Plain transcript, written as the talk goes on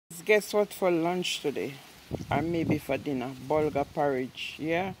guess what for lunch today? Or maybe for dinner? Bulgur porridge.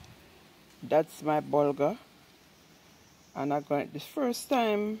 Yeah, that's my bulgur. And I'm going, this first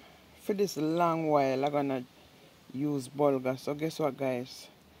time for this long while, I'm gonna use bulgur. So guess what, guys?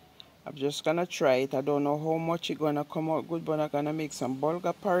 I'm just gonna try it. I don't know how much it's gonna come out good, but I'm gonna make some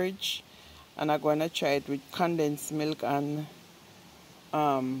bulgur porridge. And I'm gonna try it with condensed milk and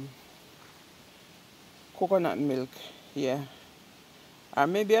coconut milk. Yeah. Or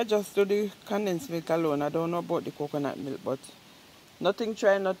maybe I just do the condensed milk alone. I don't know about the coconut milk, but nothing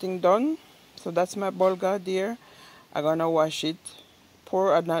tried, nothing done. So that's my bulgur there. I'm gonna wash it.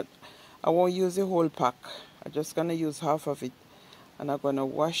 I won't use the whole pack. I'm just gonna use half of it. And I'm gonna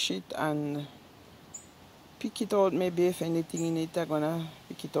wash it and pick it out. Maybe if anything in it, I'm gonna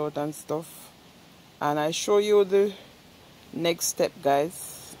pick it out and stuff. And I show you the next step,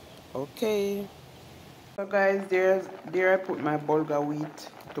 guys. Okay. So guys, there I put my bulgur wheat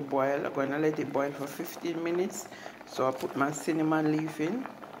to boil. I'm gonna let it boil for 15 minutes. So I put my cinnamon leaf in.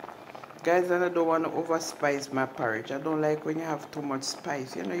 Guys, and I don't want to overspice my porridge. I don't like when you have too much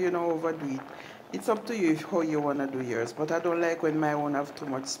spice. You don't overdo it. It's up to you how you want to do yours. But I don't like when my own have too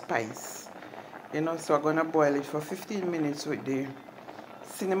much spice. So I'm gonna boil it for 15 minutes with the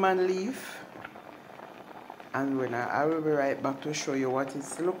cinnamon leaf. And when I will be right back to show you what it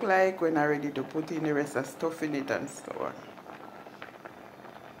look like when I'm ready to put in the rest of stuff in it and so on.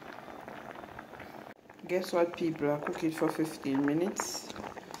 Guess what, people? I cook it for 15 minutes.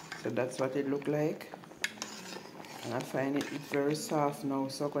 So that's what it look like. And I find it's very soft now.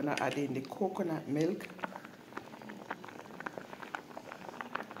 So I'm gonna add in the coconut milk.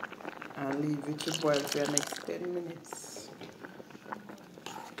 And leave it to boil for the next 10 minutes.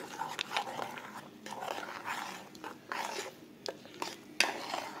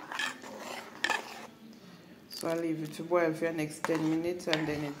 So I leave it to boil for the next 10 minutes and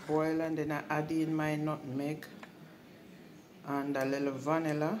then it boil, and then I add in my nutmeg and a little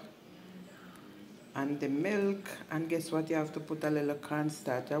vanilla and the milk. And guess what? You have to put a little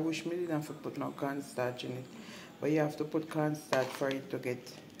cornstarch. I wish me didn't have to put no cornstarch in it, but you have to put cornstarch for it to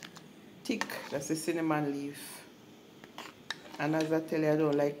get thick. That's the cinnamon leaf. And as I tell you, I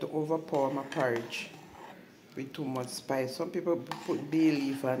don't like to overpower my porridge with too much spice. Some people put bay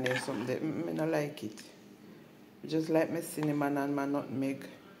leaf on there, something. I don't like it. Just like my cinnamon and my nutmeg.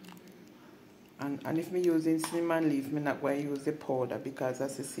 And if me using cinnamon leaf, I'm not going to use the powder because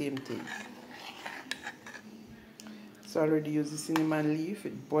that's the same thing. So I already use the cinnamon leaf.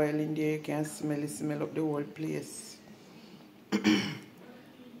 It boil in there. You can smell up the whole place.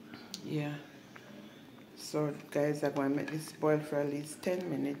 Yeah. So guys, I'm going to make this boil for at least 10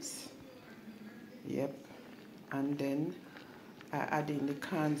 minutes. Yep. And then I add in the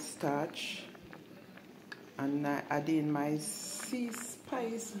cornstarch. And I add in my sea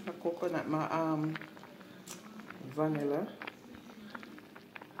spice, my coconut, my vanilla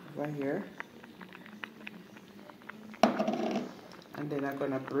over here. And then I'm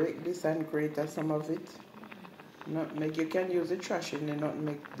gonna break this and grate some of it. Nutmeg, you can use the trash in the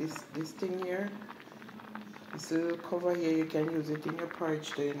nutmeg. This thing here, this little cover here, you can use it in your porridge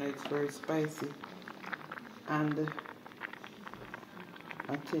too. It's very spicy. And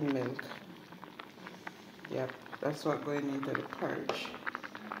a tin milk. Yep, that's what going into the porridge.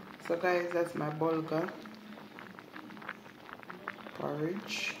 So guys, that's my bulgur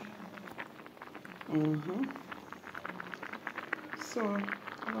porridge. So I'm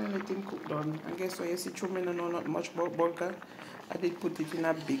gonna let it cook down. And guess what? You see, I don't know not much about bulgur. I did put it in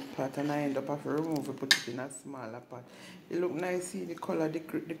a big pot, and I end up having to remove it, put it in a smaller pot. It look nice. See the color, the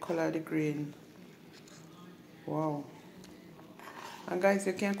color of the grain. Wow. And guys,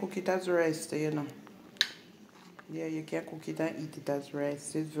 you can cook it as rice too, Yeah, you can cook it and eat it as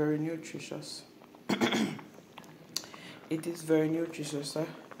rice. It's very nutritious. It is very nutritious.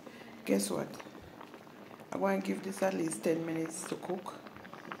 Guess what? I'm going to give this at least 10 minutes to cook.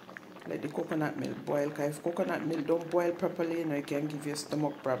 Let the coconut milk boil. Because if coconut milk don't boil properly, it can give you a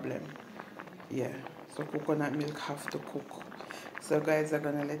stomach problem. Yeah, so coconut milk have to cook. So guys, I'm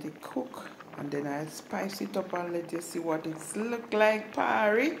going to let it cook. And then I spice it up and let you see what it look like,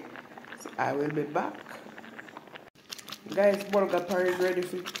 Parry. So I will be back. Guys, bulgur porridge ready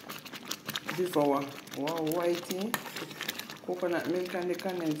for devour. Wow, whitey. Coconut milk and the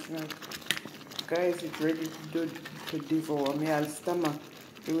condensed milk. Guys, it's ready to devour. Me all stomach.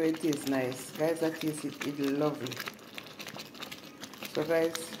 The way it tastes nice. Guys, I taste it. It's lovely. So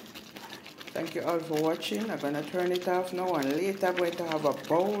guys, thank you all for watching. I'm gonna turn it off now, and later I'm going to have a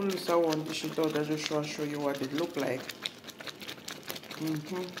bowl. So I want to dish it out and just show you what it look like.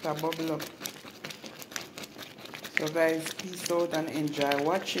 It's a bubble up. So guys, peace out and enjoy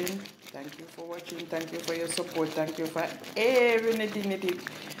watching. Thank you for watching. Thank you for your support. Thank you for every nitty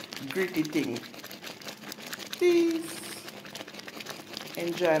gritty thing. Peace.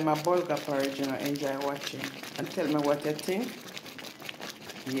 Enjoy my bulgur porridge, you know, enjoy watching. And tell me what you think.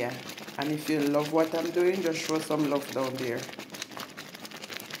 Yeah. And if you love what I'm doing, just show some love down there.